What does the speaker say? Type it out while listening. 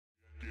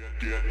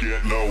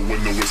Get low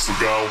when the whistle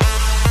go.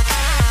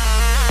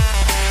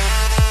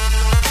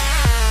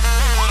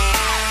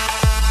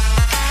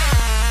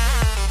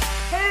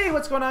 Hey,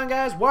 what's going on,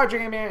 guys?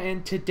 Wardragon here,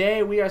 and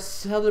today we are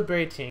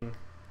celebrating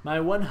my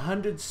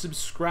 100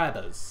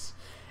 subscribers,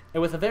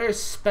 and with a very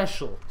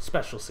special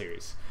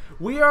series.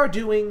 We are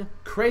doing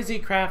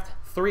CrazyCraft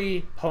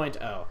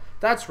 3.0.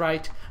 That's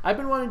right, I've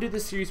been wanting to do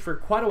this series for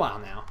quite a while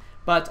now,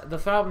 but the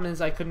problem is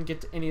I couldn't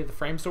get any of the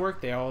frames to work.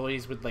 They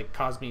always would like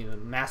cause me a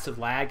massive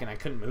lag, and I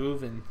couldn't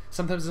move, and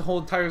sometimes the whole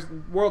entire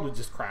world would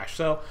just crash.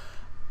 So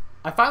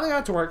I finally got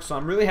it to work, so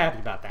I'm really happy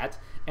about that.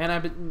 And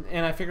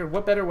I figured,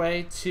 what better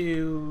way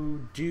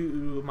to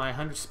do my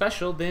 100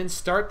 special than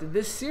start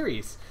this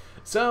series?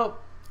 So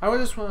I would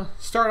just want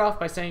to start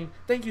off by saying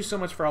thank you so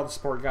much for all the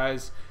support,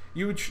 guys.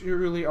 You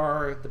truly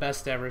are the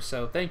best ever.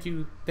 So thank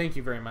you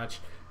very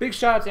much. Big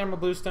shout out to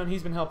Bluestone.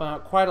 He's been helping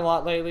out quite a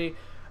lot lately,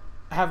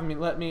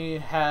 let me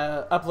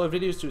upload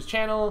videos to his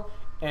channel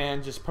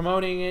and just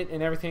promoting it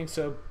and everything.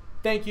 So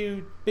thank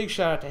you. Big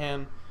shout out to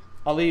him.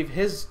 I'll leave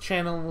his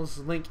channel's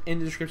link in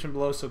the description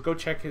below, so go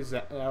check his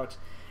out.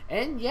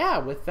 And yeah,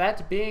 with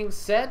that being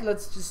said,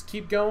 let's just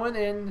keep going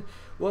and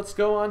let's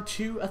go on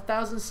to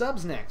 1,000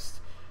 subs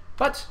next.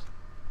 But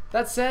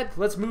that said,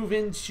 let's move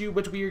into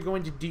what we are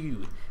going to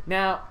do.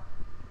 Now,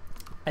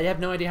 I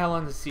have no idea how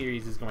long the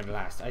series is going to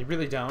last. I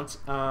really don't.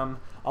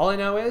 All I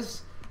know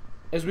is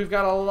we've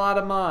got a lot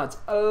of mods.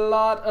 A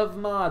lot of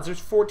mods. There's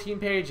 14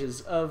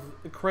 pages of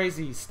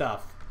crazy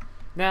stuff.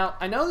 Now,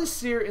 I know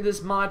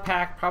this mod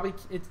pack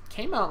it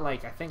came out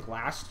like, I think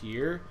last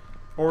year,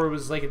 or it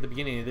was like at the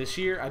beginning of this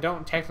year. I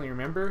don't technically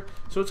remember.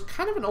 So it's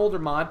kind of an older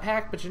mod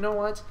pack, but you know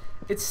what?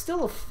 It's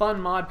still a fun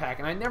mod pack,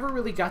 and I never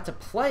really got to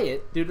play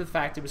it due to the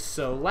fact it was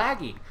so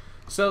laggy.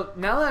 So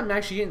now that I'm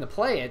actually getting to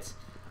play it,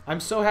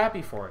 I'm so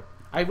happy for it.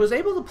 I was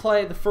able to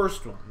play the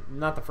first one,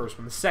 not the first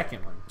one, the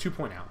second one,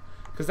 2.0,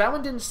 because that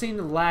one didn't seem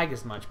to lag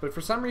as much. But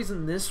for some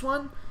reason, this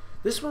one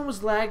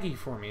was laggy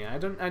for me.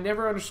 I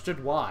never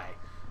understood why.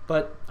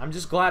 But I'm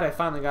just glad I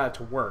finally got it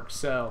to work.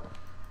 So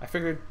I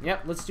figured,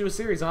 yep, let's do a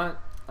series on it.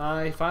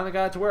 I finally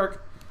got it to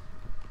work.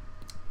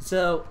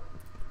 So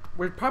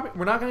we're not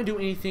going to do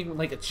anything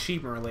like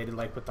achievement related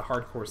like with the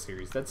hardcore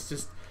series.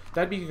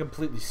 That'd be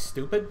completely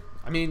stupid.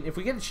 I mean, if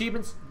we get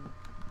achievements,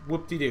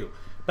 whoop-de-doo.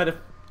 But if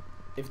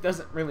it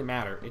doesn't really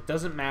matter. It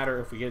doesn't matter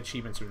if we get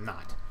achievements or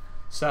not.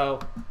 So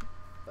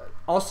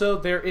also,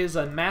 there is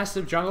a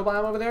massive jungle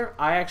biome over there.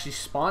 I actually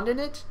spawned in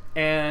it,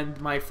 and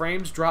my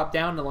frames dropped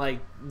down to like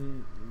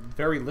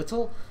very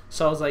little.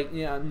 So I was like,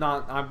 yeah, I'm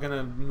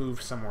gonna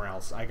move somewhere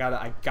else. I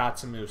got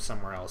to move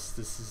somewhere else.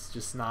 This is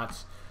just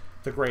not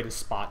the greatest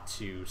spot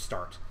to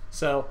start.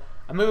 So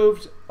I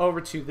moved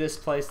over to this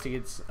place to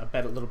get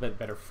a little bit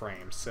better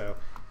frames. So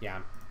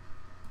yeah,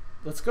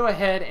 let's go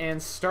ahead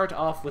and start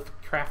off with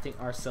crafting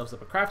ourselves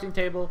up a crafting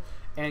table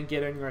and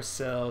getting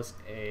ourselves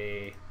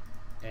an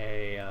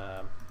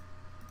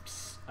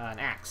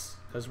axe,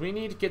 because we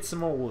need to get some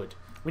more wood.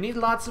 We need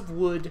lots of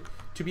wood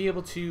to be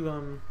able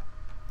to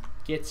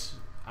get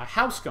a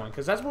house going,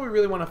 because that's what we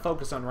really want to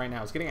focus on right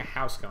now, is getting a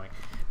house going.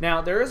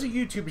 Now, there is a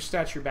YouTuber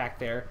statue back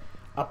there.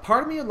 A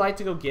part of me would like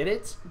to go get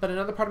it, but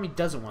another part of me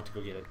doesn't want to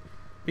go get it.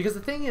 Because the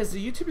thing is,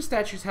 the YouTuber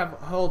statues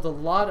hold a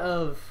lot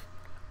of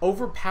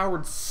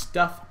overpowered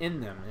stuff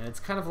in them, and it's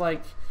kind of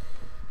like,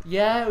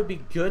 yeah, it would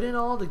be good and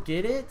all to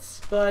get it,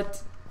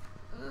 but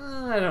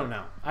I don't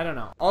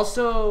know.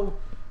 Also,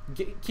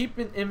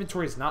 keeping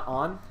inventory is not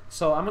on,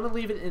 so I'm gonna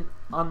leave it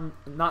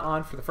not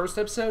on for the first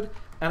episode,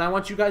 and I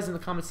want you guys in the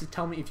comments to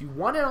tell me if you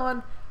want it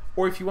on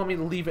or if you want me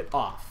to leave it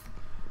off,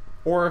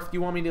 or if you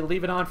want me to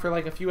leave it on for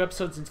like a few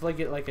episodes until I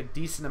get like a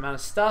decent amount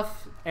of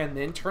stuff and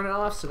then turn it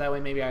off, so that way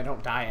maybe I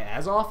don't die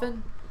as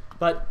often.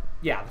 But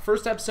yeah, the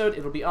first episode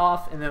it'll be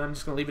off, and then I'm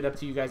just gonna leave it up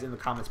to you guys in the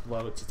comments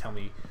below to tell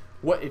me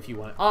if you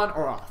want it on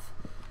or off.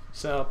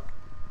 So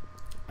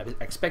I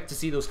expect to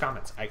see those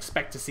comments. I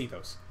expect to see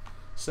those.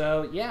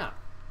 So yeah,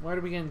 what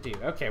are we gonna do?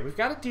 Okay, we've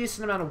got a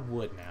decent amount of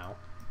wood now.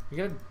 We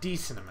got a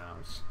decent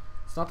amount.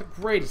 It's not the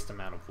greatest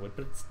amount of wood,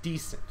 but it's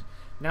decent.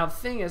 Now the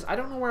thing is, I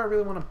don't know where I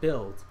really want to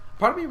build.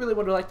 Part of me really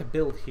would like to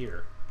build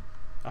here.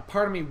 A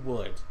part of me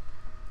would.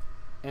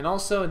 And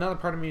also another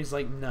part of me is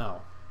like,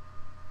 no.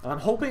 And I'm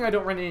hoping I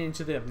don't run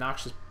into the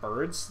obnoxious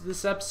birds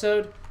this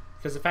episode,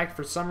 because in fact,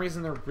 for some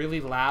reason, they're really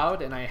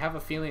loud, and I have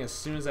a feeling as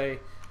soon as I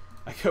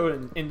go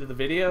into the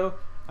video,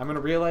 I'm going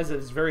to realize that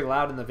it's very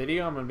loud in the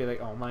video. I'm going to be like,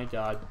 oh my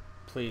god,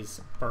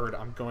 please, bird,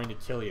 I'm going to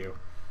kill you.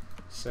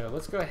 So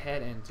let's go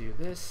ahead and do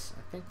this.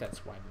 I think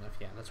that's wide enough.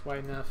 Yeah, that's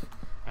wide enough.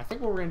 I think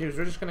what we're going to do is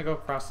we're just going to go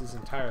across this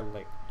entire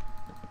lake.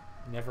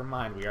 Never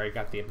mind, we already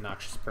got the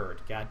obnoxious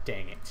bird. God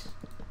dang it.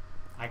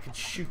 I could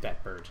shoot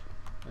that bird.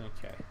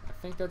 Okay, I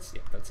think that's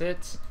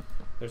it.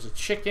 There's a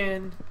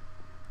chicken.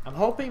 I'm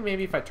hoping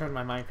maybe if I turn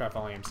my Minecraft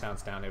volume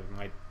sounds down, it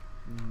might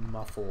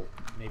muffle,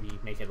 maybe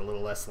make it a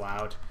little less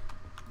loud.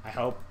 I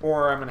hope.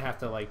 Or I'm going to have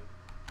to like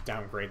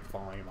downgrade the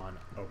volume on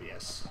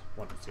OBS,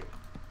 one or two.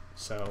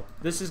 So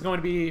this is going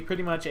to be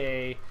pretty much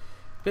a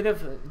bit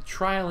of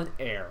trial and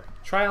error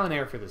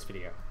for this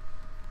video.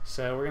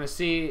 So we're going to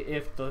see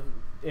if the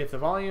if the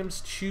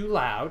volume's too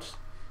loud,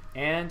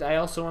 and I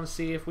also want to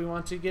see if we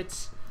want to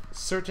get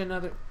certain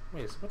other.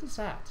 Wait, what is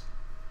that?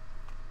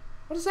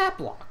 What is that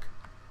block?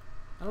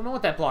 I don't know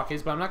what that block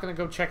is, but I'm not going to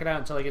go check it out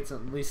until I get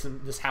at least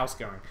this house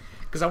going,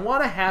 because I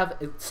want to have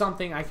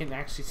something I can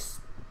actually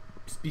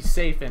be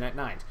safe in at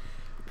night.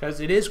 Because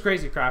it is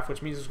CrazyCraft,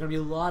 which means there's going to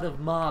be a lot of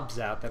mobs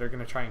out that are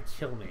going to try and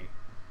kill me.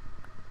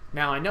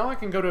 Now, I know I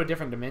can go to a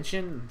different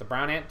dimension, the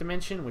brown ant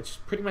dimension, which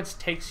pretty much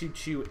takes you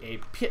to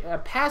a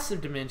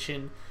passive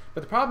dimension.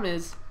 But the problem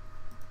is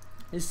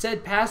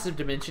said passive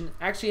dimension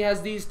actually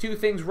has these two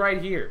things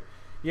right here.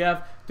 You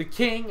have the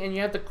king and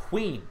you have the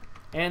queen.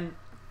 And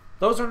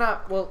those are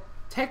not, well,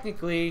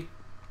 technically,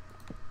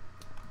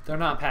 they're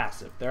not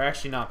passive. They're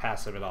actually not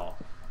passive at all.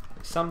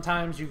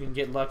 Sometimes you can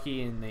get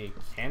lucky and they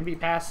can be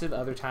passive.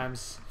 Other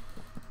times,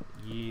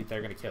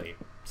 they're going to kill you.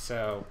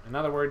 So, in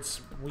other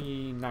words,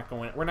 we're not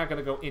going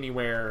to go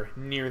anywhere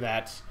near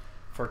that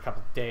for a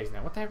couple of days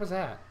now. What the heck was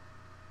that?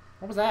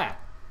 What was that?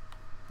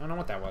 I don't know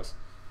what that was.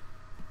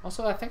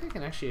 Also, I think I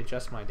can actually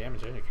adjust my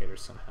damage indicator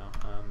somehow.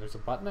 There's a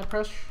button I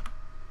press.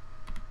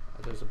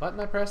 There's a button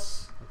I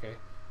press. Okay.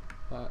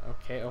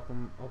 Okay,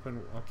 open.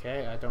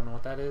 Okay, I don't know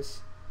what that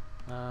is.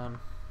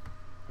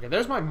 Okay,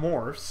 there's my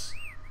morphs.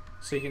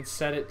 So you can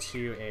set it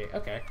to a.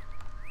 Okay.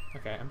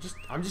 Okay,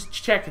 I'm just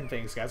checking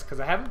things, guys, because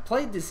I haven't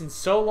played this in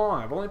so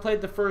long. I've only played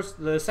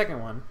the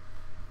second one,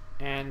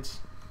 and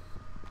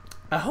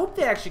I hope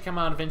they actually come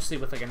out eventually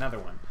with like another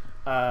one,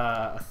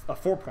 a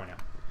 4.0,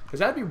 because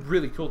that'd be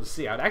really cool to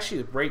see. I'd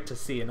actually rate to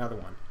see another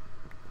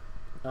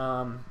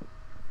one,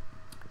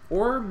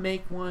 or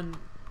make one.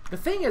 The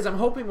thing is, I'm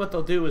hoping what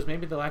they'll do is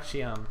maybe they'll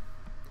actually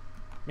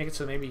make it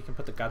so maybe you can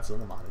put the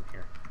Godzilla mod in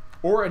here.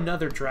 Or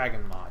another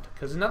dragon mod,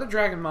 because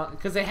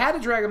they had a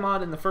dragon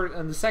mod in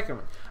the second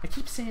one. I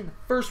keep saying the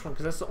first one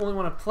because that's the only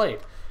one I've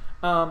played.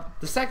 The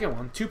second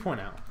one,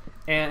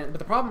 2.0, but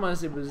the problem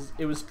was it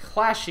was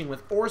clashing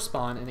with ore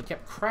spawn and it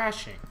kept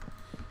crashing.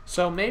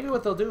 So maybe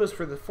what they'll do is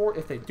for the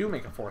if they do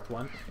make a fourth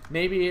one,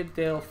 maybe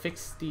they'll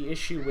fix the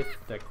issue with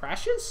the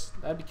crashes.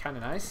 That'd be kind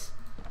of nice,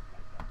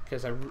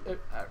 because I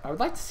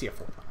would like to see a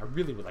fourth one. I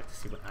really would like to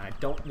see one, and I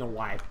don't know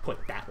why I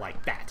put that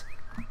like that.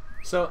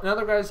 So, in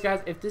other words,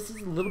 guys, if this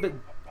is a little bit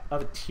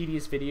of a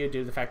tedious video due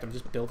to the fact I'm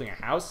just building a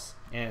house,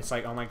 and it's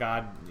like, oh my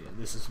god,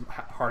 this is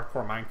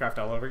hardcore Minecraft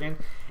all over again,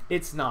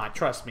 it's not,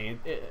 trust me.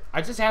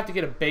 I just have to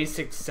get a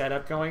basic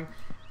setup going.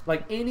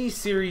 Like any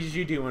series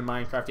you do in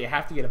Minecraft, you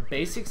have to get a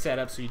basic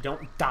setup so you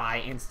don't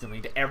die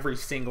instantly to every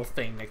single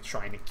thing that's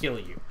trying to kill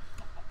you.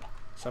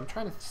 So I'm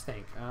trying to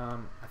think. I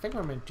think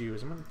what I'm going to do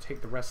is I'm going to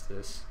take the rest of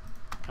this.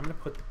 I'm going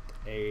to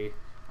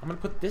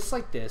put this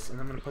like this,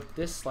 and I'm going to put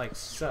this like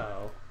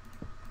so.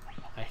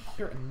 I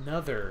hear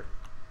another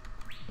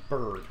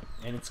bird,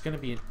 and it's gonna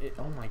be.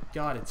 Oh my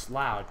god, it's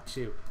loud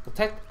too. Well,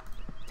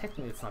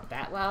 technically, it's not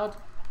that loud.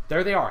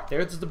 There they are.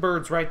 There's the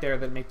birds right there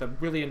that make the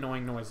really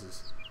annoying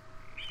noises.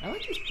 I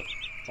like these.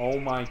 Oh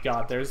my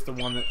god, there's the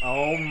one that.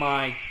 Oh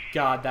my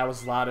god, that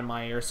was loud in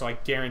my ear. So I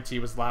guarantee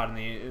it was loud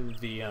in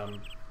the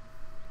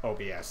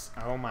OBS.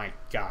 Oh my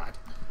god,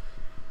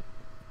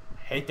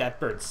 I hate that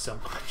bird so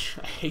much.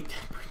 I hate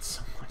that bird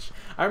so much.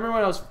 I remember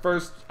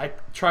when I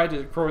tried to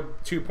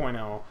record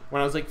 2.0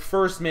 when I was like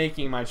first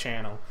making my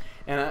channel,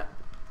 and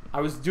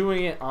I was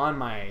doing it on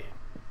my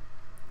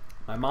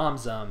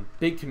mom's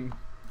big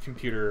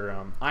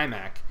computer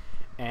iMac,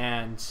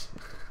 and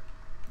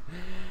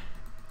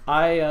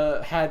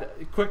I had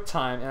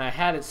QuickTime, and I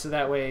had it so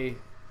that way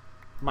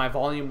my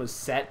volume was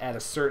set at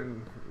a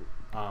certain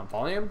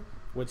volume,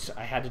 which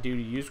I had to do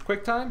to use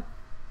QuickTime,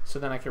 so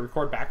then I could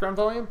record background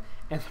volume.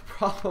 And the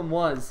problem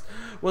was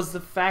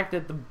the fact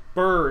that the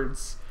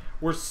birds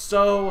were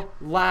so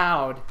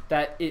loud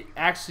that it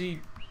actually,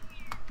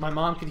 my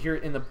mom could hear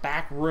it in the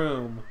back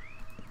room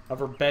of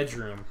her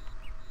bedroom.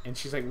 And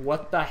she's like,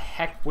 what the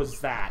heck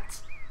was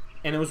that?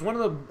 And it was one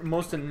of the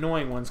most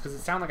annoying ones because it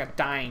sounded like a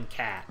dying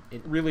cat.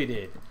 It really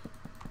did.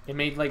 It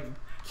made like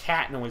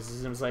cat noises,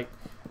 and it was like,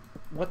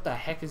 what the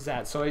heck is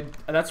that? So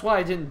that's why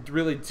I didn't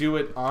really do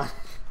it on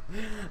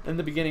in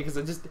the beginning, because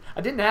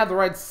I didn't have the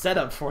right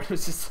setup for it. It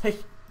was just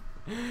like,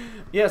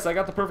 yes, I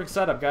got the perfect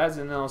setup, guys,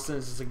 and then all of a sudden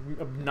it's just like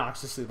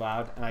obnoxiously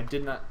loud, and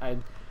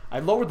I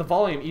lowered the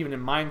volume even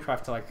in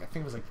Minecraft to like, I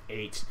think it was like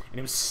 8, and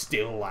it was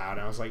still loud,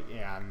 and I was like,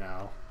 yeah,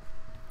 no.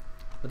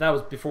 But that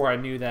was before I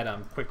knew that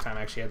QuickTime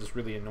actually had this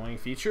really annoying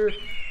feature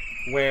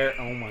where,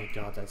 oh my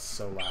god, that's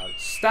so loud.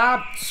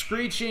 Stop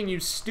screeching, you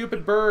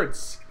stupid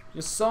birds.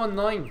 You're so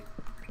annoying.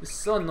 You're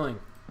so annoying.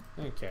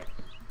 Okay.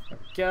 There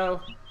we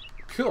go.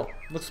 Cool.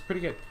 Looks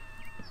pretty good.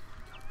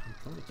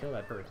 I'm going to kill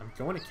that bird. I'm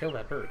going to kill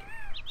that bird.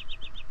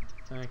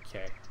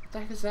 Okay. What the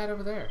heck is that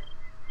over there?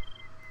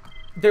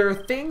 There are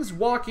things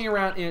walking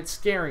around and it's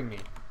scaring me.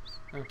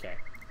 Okay.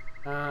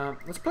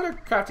 Let's put our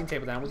crafting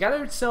table down. We got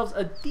ourselves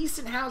a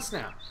decent house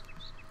now.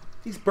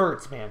 These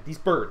birds, man. These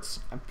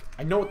birds.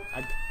 I know.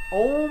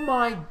 Oh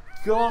my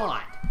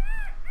god.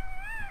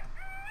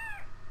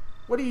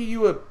 What are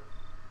you,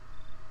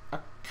 a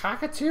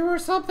cockatoo or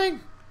something?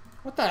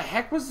 What the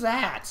heck was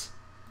that?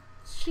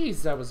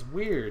 Jeez, that was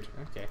weird.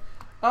 Okay.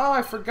 Oh,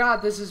 I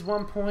forgot this is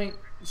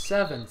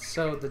 1.7,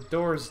 so the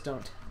doors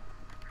don't...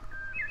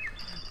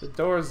 The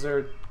doors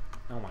are...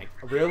 Oh my...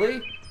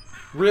 Really?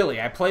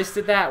 Really? I placed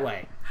it that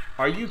way.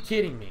 Are you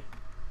kidding me?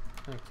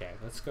 Okay,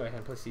 let's go ahead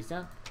and place these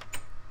down.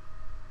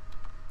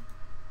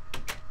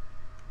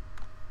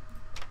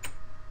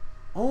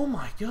 Oh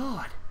my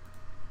god.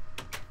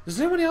 Does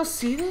anyone else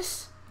see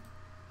this?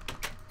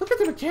 Look at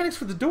the mechanics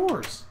for the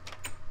doors.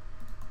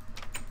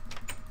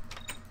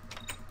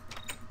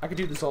 I could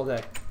do this all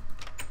day.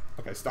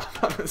 Okay, stop.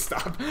 I'm gonna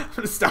stop. I'm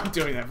gonna stop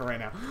doing that for right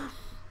now.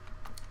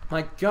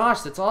 My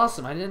gosh, that's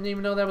awesome. I didn't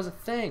even know that was a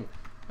thing.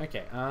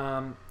 Okay,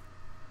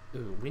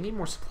 ooh, we need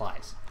more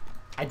supplies.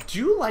 I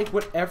do like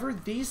whatever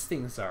these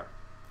things are.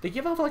 They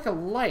give off like a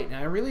light, and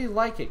I really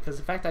like it, because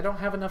in fact I don't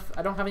have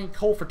any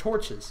coal for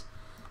torches.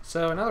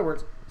 So, in other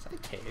words, is that a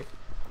cave?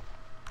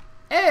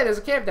 Hey, there's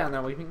a cave down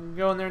there. We can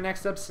go in there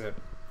next episode.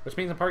 Which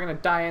means I'm probably going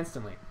to die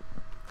instantly.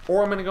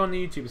 Or I'm going to go in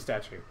the YouTube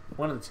statue.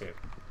 One of the two.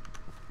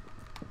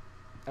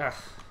 Ugh.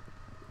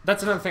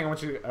 That's another thing I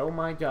want you to... Oh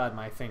my god,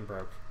 my thing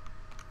broke.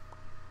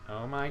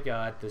 Oh my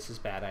god, this is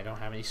bad. I don't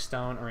have any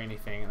stone or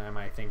anything, and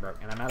my thing broke.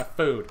 And I'm out of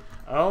food.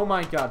 Oh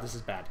my god, this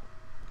is bad.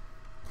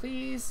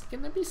 Please,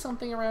 can there be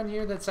something around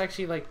here that's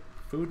actually, like,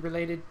 food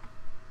related?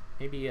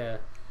 Maybe, there's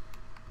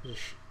a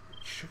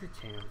sugar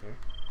cane over there.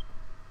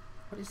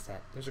 What is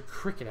that? There's a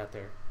cricket out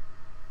there.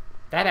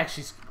 That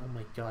actually... Oh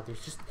my god,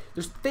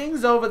 there's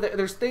things over there.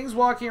 There's things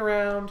walking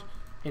around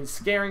and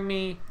scaring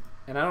me,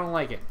 and I don't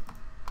like it.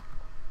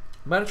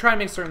 I'm going to try and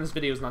make certain this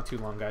video is not too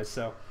long, guys.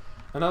 So,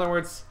 in other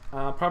words,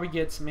 probably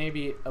get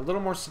maybe a little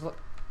more...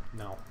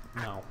 No.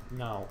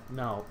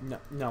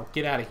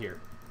 Get out of here.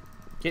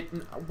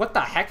 What the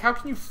heck? How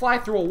can you fly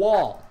through a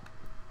wall?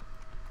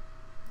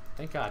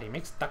 Thank god, he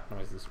makes duck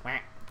noises.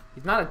 Whack.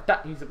 He's not a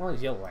duck. Well,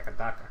 he's yellow like a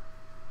duck.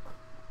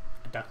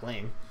 A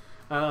duckling.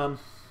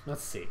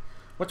 Let's see.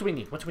 What do we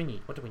need?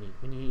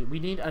 We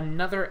need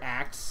another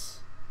axe.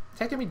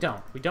 Technically, we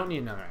don't. We don't need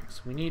another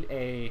axe. We need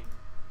a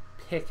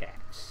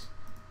pickaxe.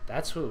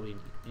 That's what we need.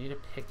 We need a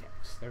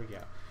pickaxe. There we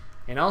go.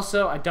 And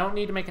also, I don't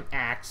need to make an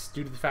axe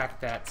due to the fact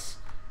that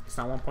it's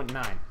not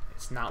 1.9.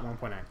 It's not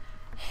 1.9.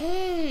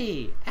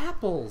 Hey!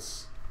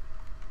 Apples!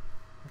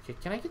 Okay,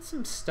 can I get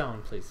some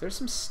stone, please? There's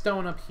some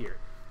stone up here.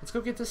 Let's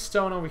go get this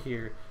stone over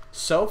here.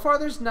 So far,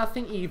 there's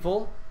nothing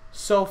evil.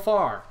 So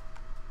far.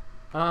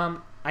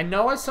 I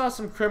know I saw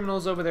some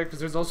criminals over there because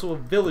there's also a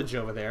village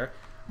over there.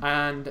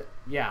 And,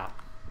 yeah.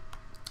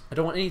 I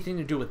don't want anything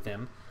to do with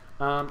them.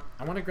 I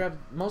want to grab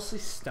mostly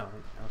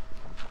stone.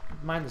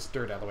 Mine this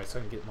dirt out of the way so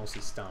I can get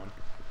mostly stone.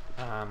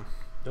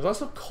 There's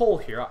also coal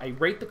here. I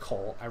rate the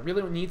coal. I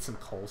really need some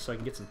coal so I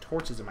can get some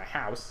torches in my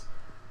house.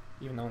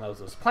 Even though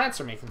those plants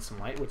are making some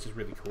light, which is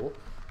really cool.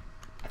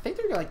 I think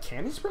they're like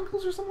candy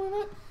sprinkles or something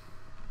like that.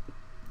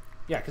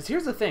 Yeah, because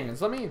here's the thing.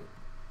 Is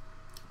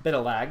bit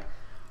of lag.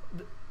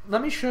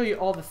 Let me show you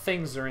all the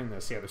things that are in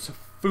this. Yeah, there's a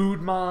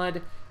food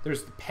mod.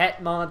 There's the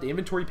pet mod, the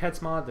inventory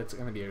pets mod. That's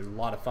going to be a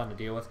lot of fun to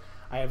deal with.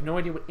 I have no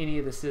idea what any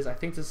of this is. I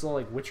think this is all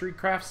like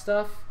witcherycraft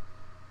stuff.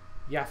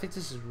 Yeah, I think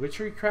this is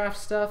witcherycraft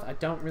stuff. I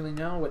don't really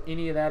know what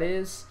any of that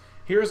is.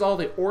 Here's all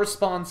the ore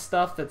spawn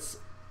stuff that's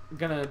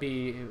gonna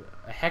be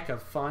a heck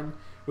of fun.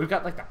 We've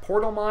got like the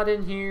portal mod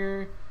in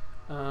here.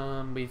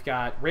 We've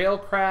got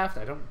railcraft.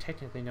 I don't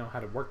technically know how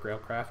to work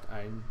railcraft.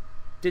 I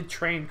did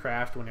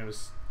traincraft when it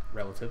was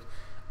relative.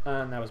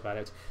 And that was about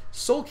it.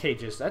 Soul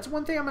cages. That's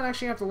one thing I'm gonna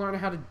actually have to learn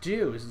how to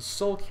do is the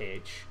soul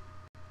cage.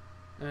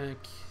 Okay,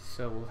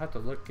 so we'll have to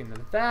look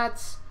into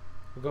that.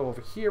 We'll go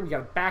over here. We got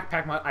a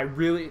backpack mod.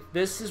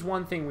 This is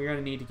one thing we're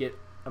gonna need to get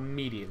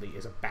immediately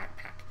is a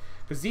backpack.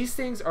 Because these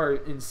things are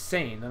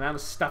insane, the amount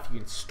of stuff you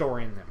can store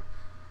in them.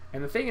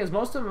 And the thing is,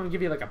 most of them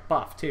give you like a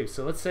buff too.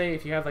 So let's say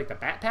if you have like the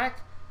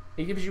backpack,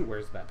 it gives you,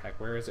 where's the backpack?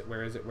 Where is it?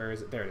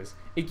 There it is.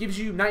 It gives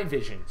you night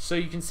vision, so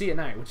you can see at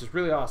night, which is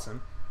really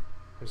awesome.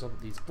 There's all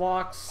these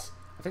blocks.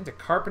 I think the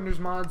carpenter's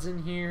mod's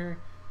in here.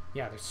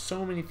 Yeah, there's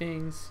so many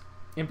things.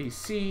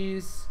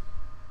 NPCs.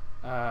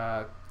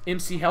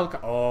 MC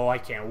Helicopter. Oh, I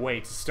can't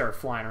wait to start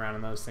flying around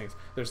in those things.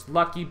 There's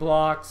lucky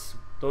blocks.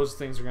 Those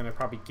things are going to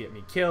probably get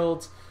me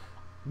killed.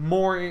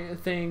 More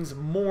things,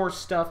 more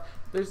stuff.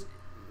 There's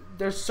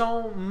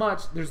so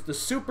much. There's the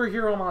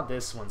superhero mod.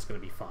 This one's going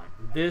to be fun.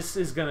 This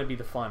is going to be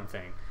the fun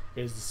thing,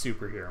 is the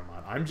superhero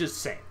mod. I'm just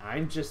saying.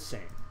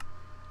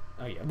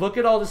 Oh, yeah. Look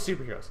at all the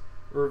superheroes.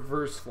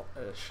 Reverse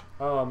Flash.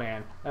 Oh,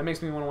 man. That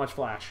makes me want to watch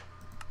Flash.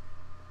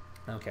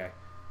 Okay.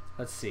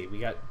 Let's see. We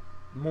got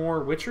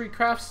more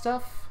witcherycraft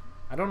stuff.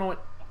 I don't know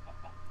what...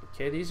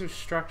 Okay, these are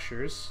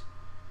structures.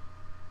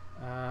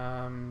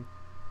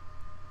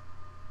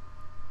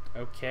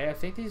 Okay, I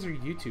think these are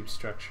YouTube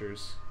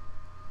structures.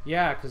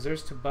 Yeah, because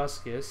there's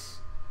Tobuscus.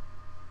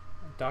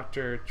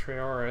 Dr.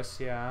 Treoris,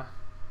 yeah.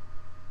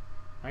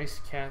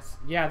 Ice Cats.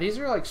 Yeah, these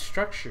are like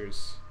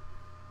structures.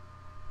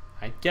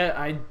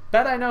 I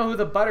bet I know who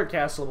the Butter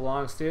Castle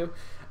belongs to.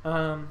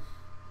 Yeah,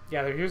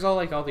 here's all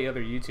like all the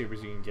other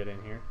YouTubers you can get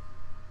in here.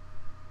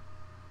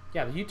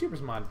 Yeah, the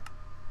YouTubers mod.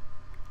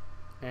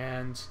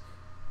 And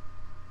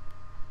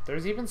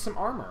there's even some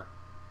armor.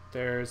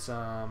 There's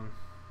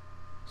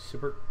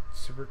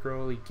Super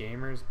girly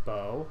gamer's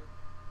bow.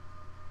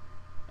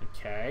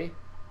 Okay.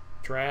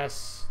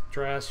 Dress,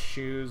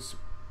 shoes.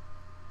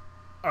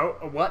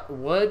 Oh, what?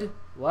 Wood?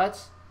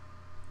 What?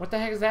 What the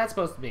heck is that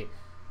supposed to be?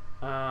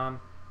 Diamond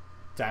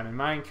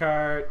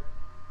minecart.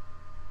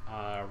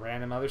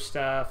 Random other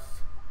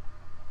stuff.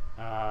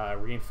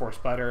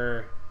 Reinforced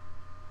butter.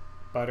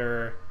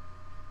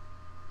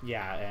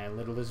 Yeah, and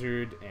little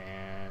lizard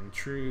and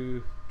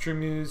true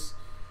moose.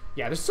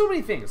 Yeah, there's so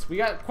many things. We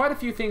got quite a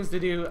few things to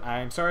do.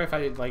 I'm sorry if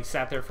I like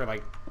sat there for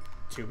like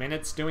 2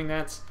 minutes doing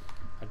that.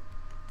 I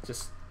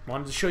just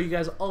wanted to show you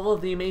guys all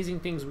of the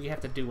amazing things we have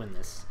to do in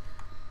this.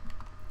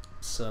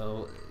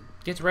 So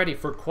get ready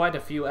for quite a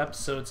few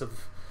episodes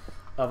of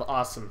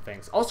awesome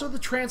things. Also, the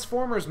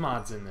Transformers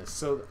mods in this.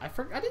 So I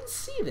didn't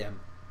see them.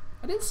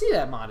 I didn't see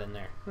that mod in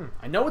there.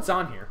 I know it's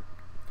on here,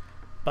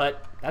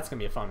 but that's gonna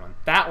be a fun one.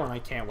 That one I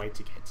can't wait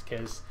to get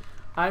because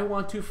I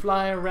want to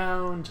fly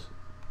around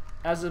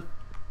as a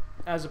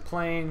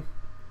plane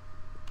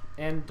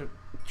and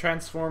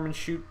transform and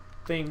shoot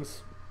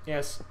things.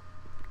 Yes,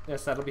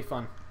 that'll be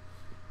fun.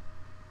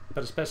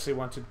 But especially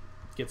want to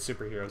get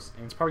superheroes,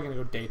 and it's probably gonna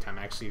go daytime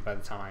actually by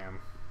the time I am.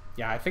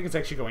 Yeah, I think it's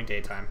actually going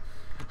daytime.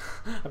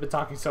 I've been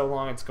talking so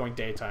long, it's going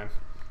daytime.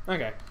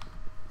 Okay.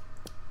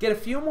 Get a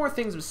few more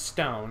things with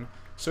stone,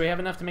 so we have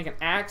enough to make an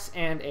axe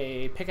and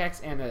a pickaxe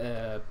and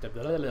a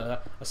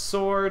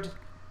sword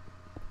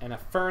and a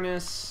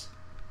furnace.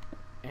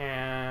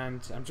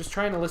 And I'm just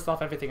trying to list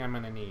off everything I'm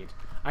gonna need.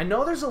 I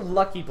know there's a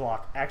lucky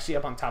block actually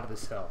up on top of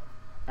this hill.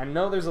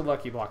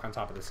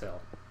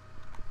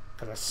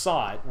 Because I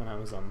saw it when I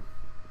was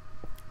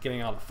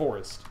getting out of the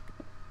forest,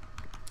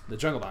 the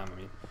jungle biome. I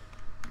mean,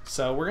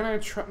 so we're gonna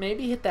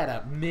maybe hit that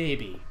up.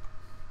 Maybe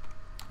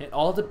it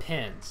all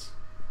depends,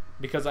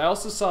 because I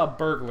also saw a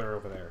burglar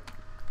over there,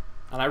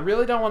 and I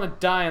really don't want to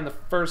die in the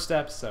first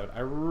episode. I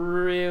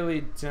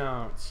really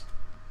don't.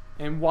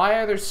 And why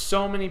are there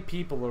so many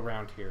people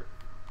around here?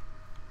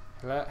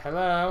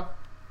 Hello.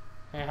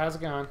 Hey, how's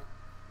it going?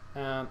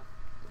 I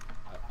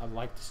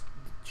like this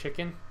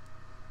chicken.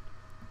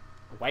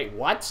 Wait,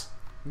 what?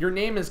 Your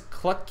name is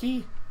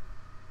Clucky?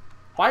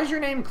 Why is your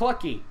name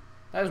Clucky?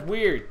 That is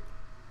weird.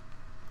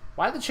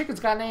 Why the chickens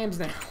got names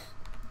now?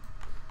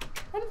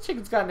 Why the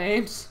chickens got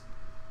names?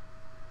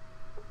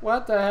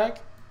 What the heck?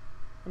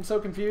 I'm so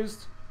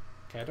confused.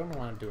 Okay, I don't know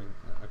what I'm doing.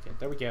 Okay,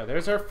 there we go.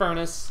 There's our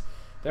furnace.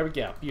 There we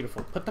go.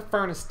 Beautiful. Put the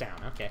furnace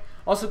down. Okay.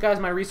 Also, guys,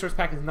 my resource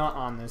pack is not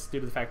on this due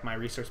to the fact my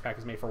resource pack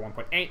is made for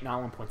 1.8,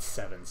 not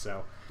 1.7.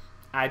 So,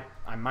 I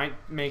might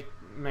make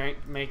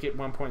it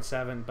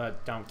 1.7,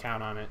 but don't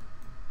count on it.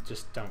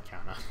 Just don't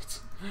count on it.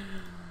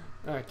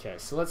 Okay,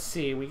 so let's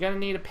see. We're gonna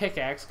need a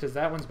pickaxe because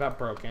that one's about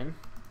broken.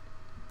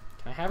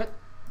 Can I have it?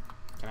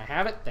 Can I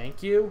have it?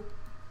 Thank you.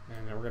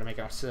 And then we're gonna make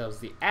ourselves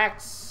the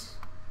axe.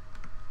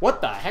 What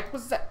the heck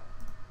was that?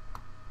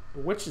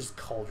 Witch's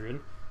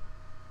cauldron.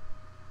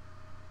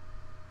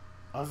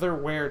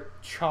 Otherware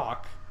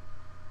chalk.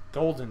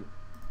 Golden.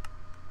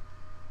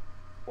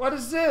 What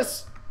is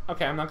this?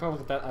 Okay, I'm not gonna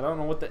look at that. I don't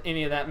know what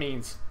any of that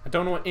means.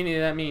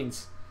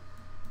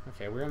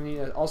 Okay, we're gonna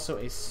need also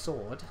a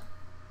sword.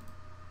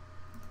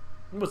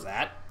 What was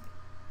that?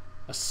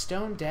 A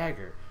stone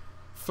dagger.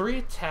 3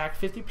 attack,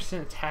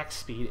 50% attack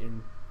speed,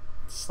 and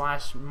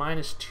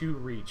 /-2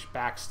 reach.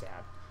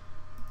 Backstab.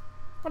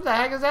 What the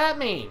heck does that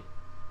mean?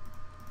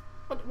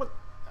 What?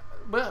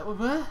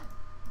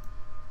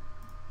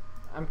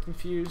 I'm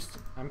confused.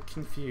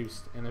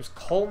 And there's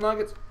coal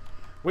nuggets.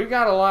 We've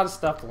got a lot of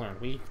stuff to learn.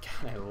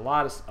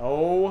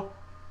 Oh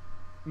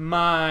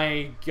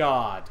my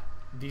god.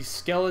 The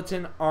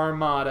skeleton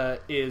armada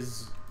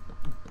is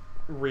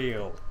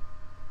real.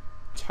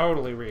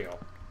 Totally real.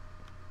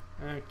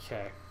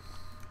 Okay.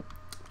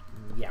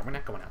 Yeah, we're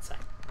not going outside.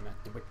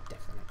 We're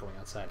definitely not going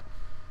outside.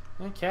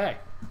 Okay.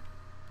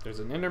 There's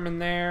an enderman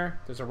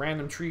there. There's a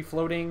random tree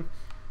floating.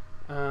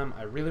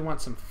 I really want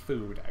some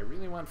food.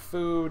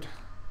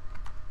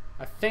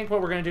 I think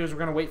what we're going to do is we're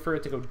going to wait for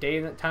it to go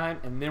daytime,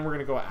 and then we're going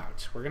to go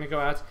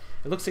out.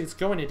 It looks like it's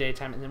going to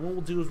daytime, and then what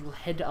we'll do is we'll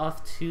head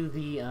off to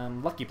the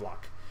lucky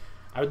block.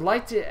 I would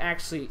like to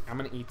actually... I'm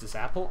going to eat this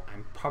apple.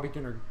 I'm probably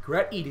going to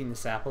regret eating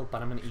this apple,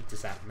 but I'm going to eat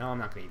this apple. No, I'm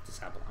not going to eat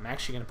this apple. I'm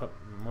actually going to put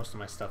most of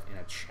my stuff in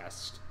a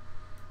chest.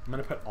 I'm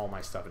going to put all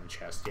my stuff in a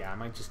chest. Yeah, I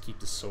might just keep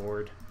the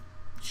sword.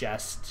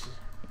 Just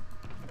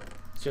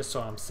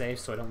so I'm safe,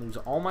 so I don't lose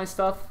all my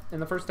stuff in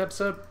the first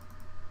episode.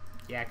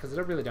 Yeah, because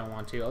I really don't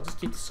want to. I'll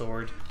just keep the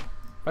sword.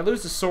 If I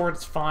lose the sword,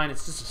 it's fine.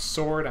 It's just a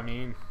sword, I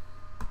mean.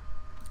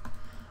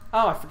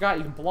 Oh, I forgot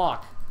you can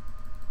block.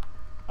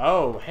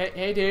 Oh,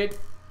 hey dude.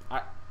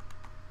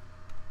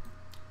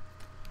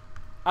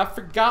 I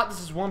forgot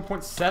this is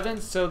 1.7,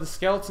 so the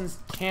skeletons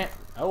can't...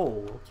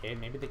 Oh, okay,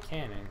 maybe they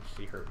can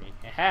actually hurt me.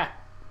 Ha!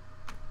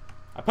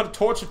 I put a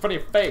torch in front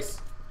of your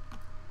face.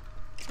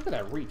 Look at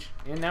that reach.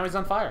 And now he's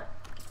on fire.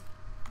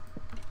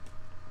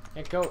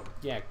 Go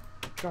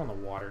in the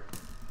water.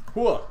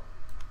 Whoa!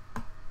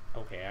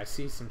 Okay, I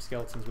see some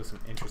skeletons with some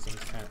interesting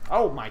kind of...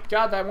 Oh my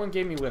god, that one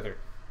gave me wither.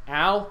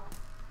 Ow.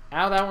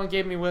 Ow, that one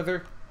gave me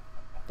wither.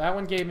 That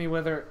one gave me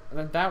wither.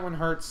 That one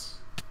hurts.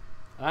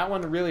 That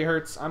one really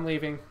hurts. I'm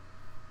leaving.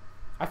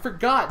 I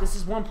forgot. This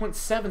is 1.7,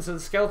 so the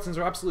skeletons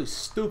are absolutely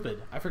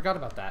stupid. I forgot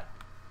about that.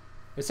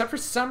 Except for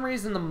some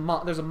reason,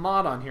 there's a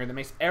mod on here that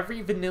makes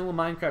every vanilla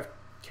Minecraft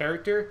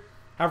character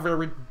have a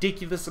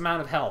ridiculous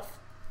amount of health.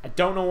 I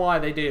don't know why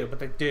they do, but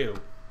they do.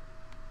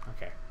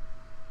 Okay.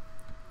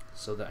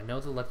 So I know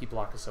the lucky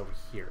block is over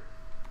here.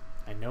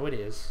 I know it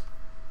is.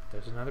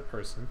 There's another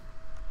person.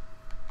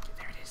 Okay,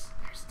 there it is.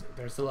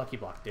 There's the lucky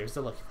block. There's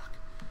the lucky block.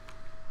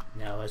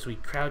 Now, as we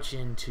crouch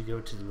in to go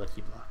to the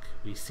lucky block,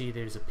 we see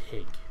there's a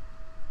pig.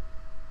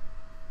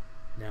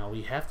 Now,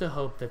 we have to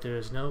hope that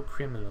there's no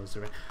criminals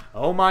around.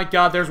 Oh my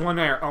god, there's one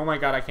there. Oh my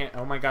god, I can't.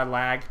 Oh my god,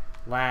 lag.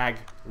 Lag.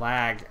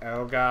 Lag.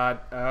 Oh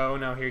god. Oh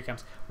no, here he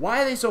comes.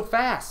 Why are they so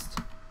fast?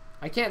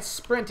 I can't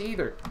sprint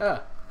either.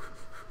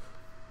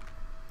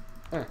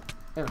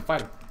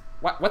 Fight him.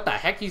 What the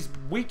heck? He's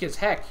weak as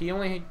heck. He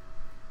only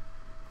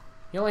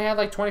had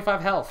like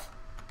 25 health.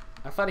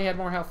 I thought he had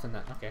more health than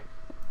that. Okay.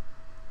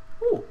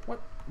 Ooh,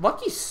 what?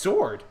 Lucky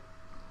sword.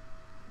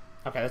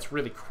 Okay, that's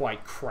really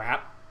quite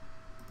crap.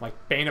 Like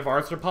Bane of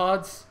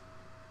Arthropods,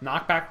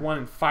 Knockback 1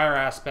 and Fire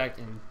Aspect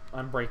and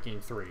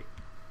Unbreaking 3.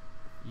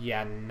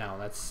 Yeah, no,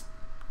 that's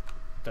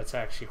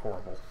actually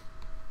horrible.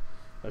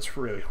 That's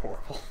really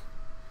horrible.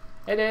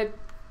 Hey, dude,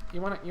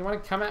 you wanna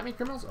come at me,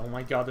 criminals? Oh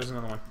my god, there's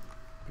another one.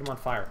 Put him on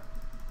fire.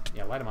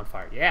 Yeah, light him on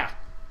fire. Yeah.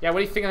 Yeah,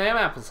 what do you think of them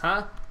apples,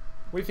 huh?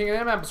 What do you think of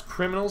them apples,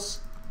 criminals?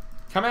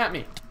 Come at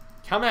me.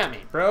 Come at me,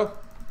 bro.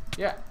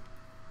 Yeah.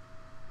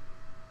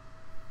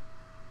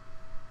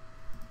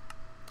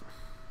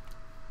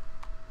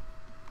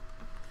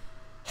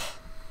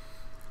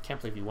 Can't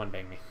believe he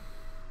one-banged me.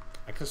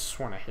 I could have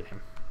sworn I hit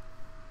him.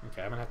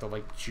 Okay, I'm gonna have to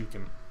like juke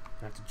him.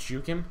 I'm gonna have to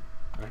juke him.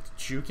 I'm gonna have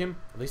to juke him.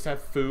 At least I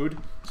have food,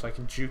 so I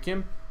can juke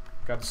him.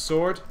 Got the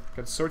sword.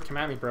 Got the sword. Come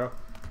at me, bro.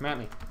 Come at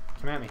me.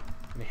 Come at me.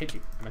 I'm gonna hit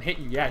you. I'm gonna hit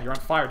you. Yeah, you're on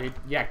fire, dude.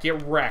 Yeah,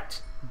 get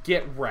wrecked.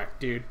 Get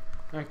wrecked, dude.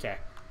 Okay.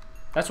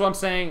 That's what I'm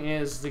saying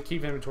is the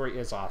keep inventory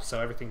is off,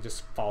 so everything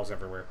just falls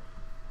everywhere.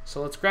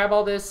 So let's grab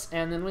all this,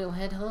 and then we'll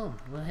head home.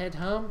 We'll head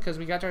home, because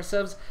we got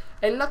ourselves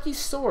a lucky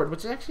sword,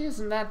 which actually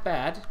isn't that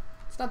bad.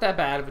 It's not that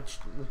bad of a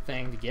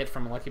thing to get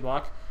from a lucky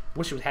block.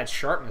 Wish it had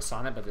sharpness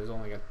on it, but there's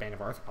only got Bane of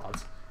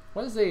Arthropods.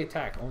 What is the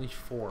attack? Only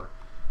 4.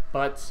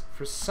 But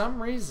for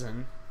some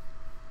reason,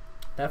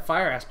 that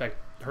fire aspect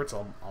hurts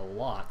a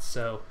lot.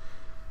 So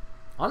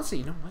honestly,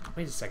 you know what?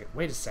 Wait a second.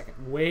 Wait a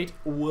second. Wait.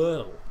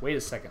 Whoa. Wait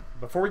a second.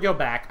 Before we go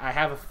back, I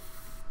have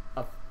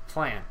a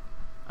plan.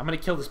 I'm gonna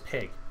kill this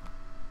pig.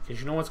 Because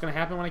you know what's gonna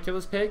happen when I kill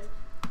this pig?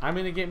 I'm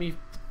gonna get me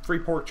free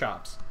pork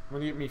chops. I'm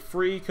gonna get me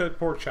free cooked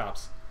pork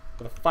chops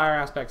with a fire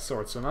aspect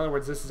sword. So in other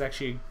words, this is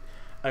actually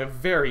a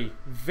very,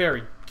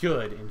 very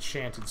good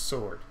enchanted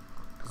sword.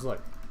 Because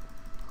look.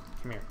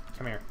 Come here.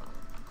 Come here.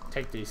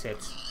 Take these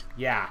hits.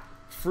 Yeah.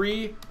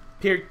 Free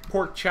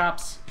pork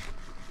chops.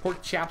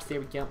 Pork chops. There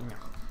we go.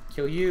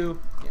 Kill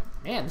you. Yeah.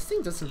 Man, this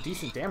thing does some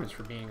decent damage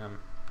for being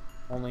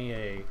only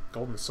a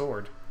golden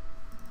sword.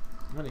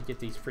 I'm gonna get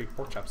these free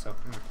pork chops though.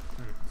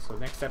 So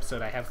next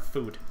episode I have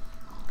food.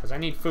 Because I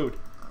need food.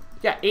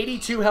 Yeah,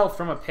 82 health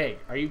from a pig.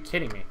 Are you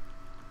kidding me?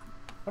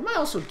 What am I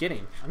also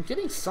getting? I'm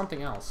getting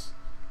something else.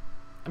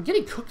 I'm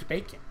getting cooked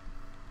bacon.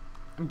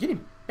 I'm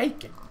getting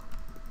bacon.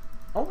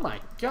 Oh my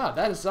god,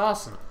 that is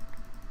awesome.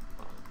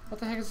 What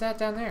the heck is that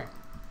down there?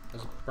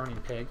 There's a burning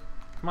pig.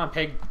 Come on,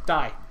 pig.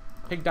 Die.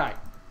 Pig, die.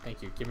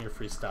 Thank you. Give me your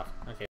free stuff.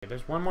 Okay,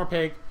 there's one more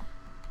pig.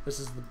 This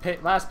is the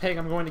last pig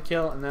I'm going to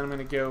kill, and then I'm going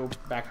to go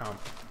back home.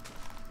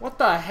 What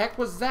the heck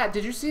was that?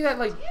 Did you see that?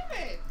 Like,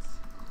 Damn it!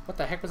 what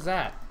the heck was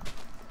that?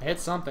 I hit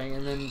something,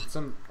 and then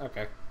some...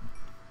 Okay.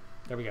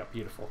 There we go.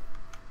 Beautiful.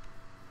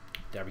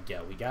 There we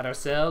go. We got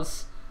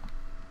ourselves...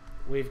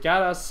 We've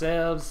got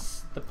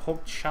ourselves the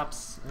pork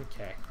chops.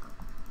 Okay.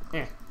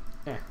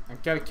 I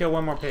gotta kill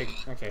one more pig.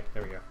 Okay,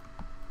 there we go.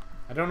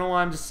 I don't know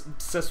why I'm just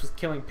obsessed with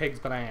killing pigs,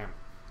 but I am.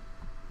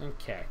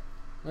 Okay.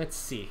 Let's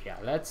see here.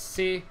 Let's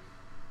see.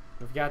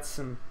 We've got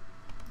some...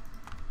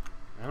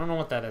 I don't know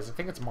what that is. I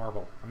think it's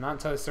marble. I'm not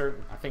entirely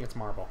certain. I think it's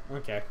marble.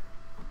 Okay.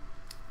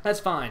 That's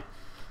fine.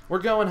 We're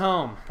going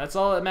home. That's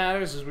all that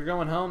matters is we're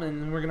going home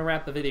and we're gonna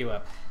wrap the video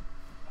up.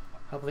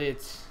 Hopefully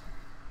it's...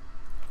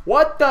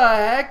 What the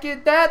heck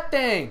is that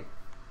thing?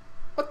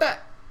 What the...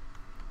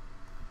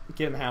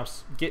 Get in the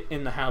house. Get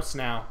in the house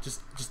now.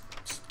 Just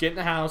get in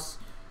the house.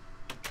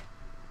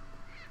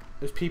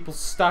 There's people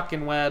stuck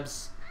in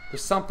webs.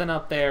 There's something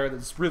up there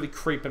that's really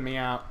creeping me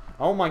out.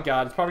 Oh my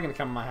god, it's probably gonna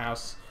come in my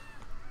house.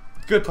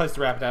 Good place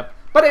to wrap it up.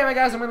 But anyway,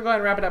 guys, I'm gonna go ahead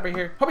and wrap it up right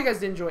here. Hope you guys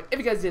did enjoy. If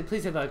you guys did,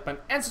 please hit the like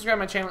button and subscribe to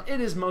my channel. It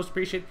is most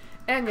appreciated.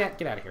 And yeah,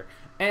 get out of here.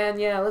 And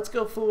yeah, let's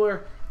go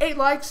for 8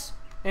 likes.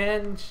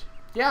 And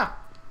yeah,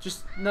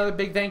 just another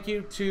big thank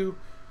you to...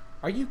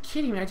 Are you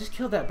kidding me? I just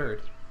killed that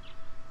bird.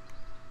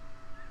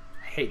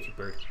 I hate you,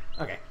 bird.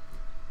 Okay.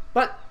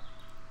 But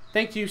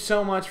thank you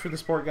so much for the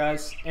support,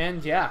 guys.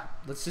 And yeah,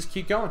 let's just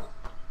keep going.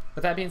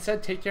 With that being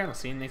said, take care and I'll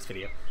see you in the next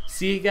video.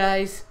 See you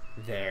guys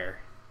there.